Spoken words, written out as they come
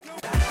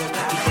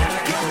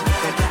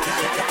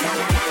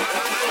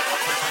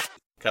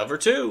Cover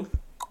 2.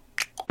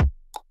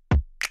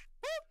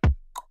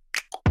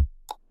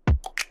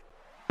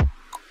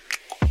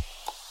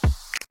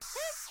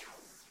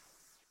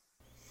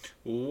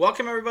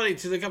 Welcome, everybody,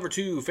 to the Cover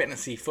 2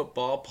 Fantasy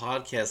Football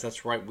Podcast.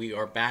 That's right, we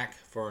are back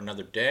for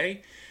another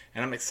day,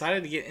 and I'm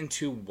excited to get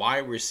into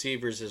wide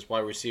receivers, as wide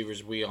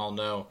receivers, we all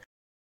know,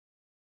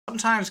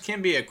 sometimes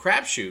can be a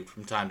crapshoot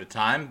from time to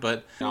time,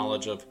 but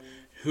knowledge of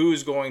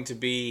who's going to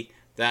be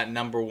that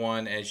number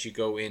one as you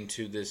go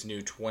into this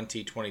new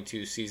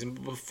 2022 season.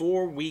 But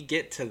before we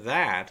get to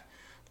that,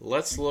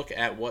 let's look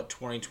at what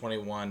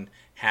 2021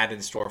 had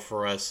in store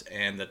for us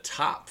and the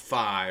top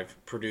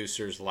 5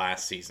 producers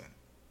last season.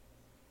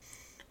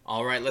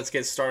 All right, let's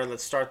get started.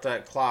 Let's start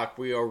that clock.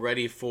 We are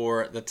ready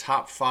for the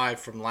top 5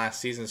 from last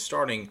season,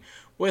 starting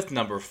with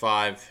number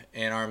 5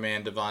 and our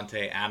man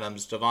Davante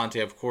Adams.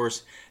 Davante, of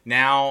course,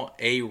 now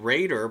a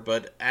Raider,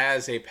 but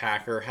as a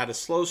Packer, had a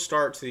slow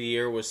start to the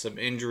year with some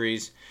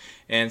injuries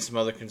and some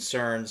other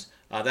concerns.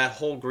 That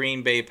whole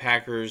Green Bay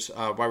Packers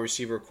wide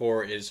receiver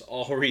core is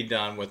all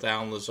redone, with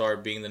Allen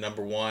Lazard being the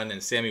number 1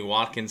 and Sammy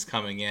Watkins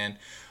coming in.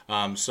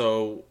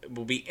 So it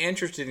will be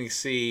interesting to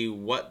see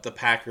what the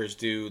Packers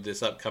do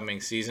this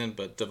upcoming season.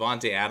 But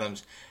Davante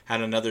Adams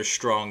had another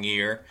strong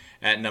year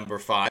at number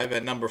 5.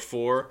 At number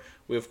 4,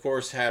 we of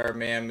course had our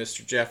man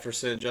Mr.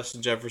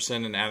 Justin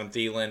Jefferson, and Adam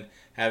Thielen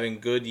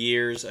having good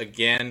years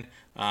again.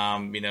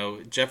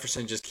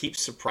 Jefferson just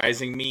keeps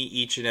surprising me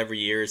each and every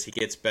year as he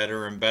gets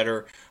better and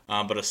better.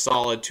 But a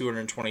solid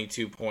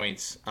 222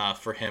 points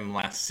for him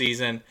last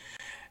season.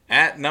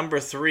 At number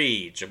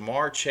 3,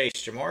 Ja'Marr Chase.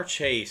 Ja'Marr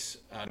Chase,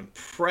 an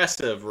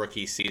impressive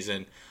rookie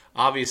season.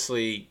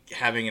 Obviously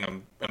having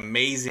an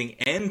amazing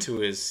end to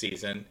his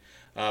season.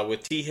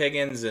 With T.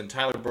 Higgins and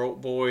Tyler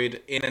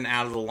Boyd in and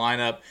out of the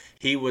lineup,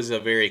 he was a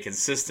very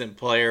consistent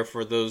player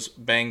for those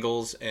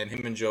Bengals. And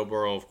him and Joe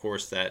Burrow, of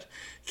course, that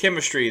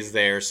chemistry is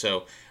there.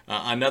 So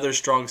another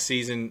strong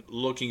season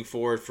looking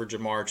forward for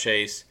Ja'Marr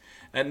Chase.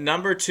 At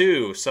number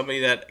 2,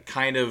 somebody that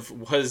kind of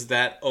was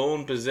that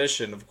own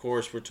position. Of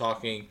course, we're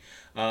talking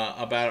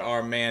about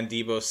our man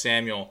Deebo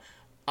Samuel.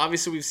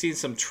 Obviously, we've seen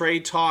some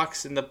trade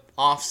talks in the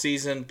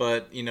offseason,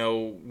 but,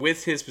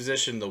 with his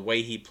position, the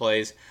way he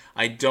plays,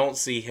 I don't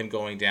see him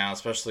going down,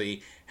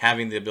 especially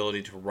having the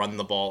ability to run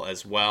the ball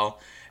as well.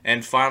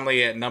 And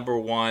finally, at number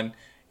 1,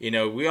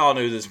 we all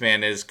knew this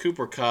man is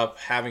Cooper Kupp,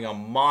 having a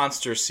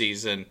monster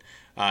season,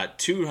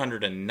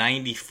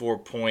 294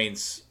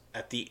 points.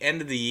 At the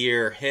end of the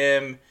year,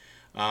 him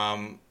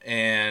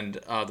and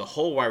the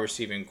whole wide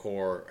receiving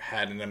core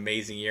had an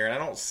amazing year. And I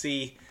don't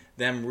see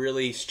them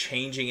really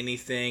changing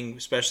anything,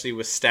 especially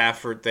with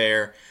Stafford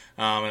there,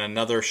 and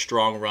another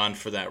strong run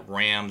for that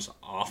Rams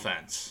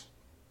offense.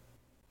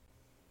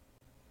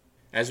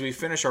 As we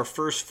finish our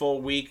first full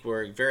week,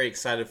 we're very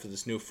excited for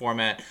this new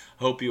format.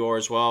 Hope you are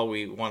as well.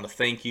 We want to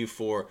thank you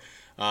for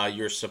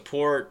your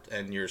support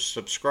and your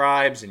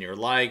subscribes and your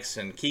likes,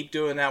 and keep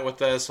doing that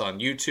with us on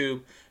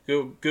YouTube,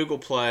 Google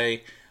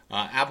Play,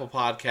 Apple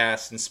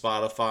Podcasts, and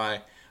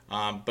Spotify.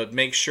 But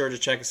make sure to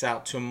check us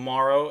out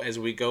tomorrow as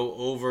we go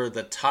over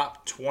the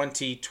top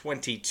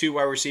 2022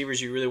 wide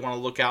receivers you really want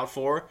to look out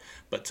for.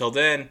 But till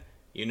then,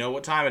 you know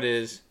what time it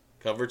is.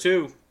 Cover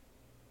 2.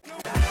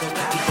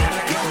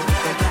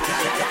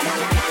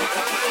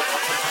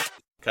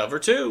 Cover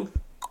 2.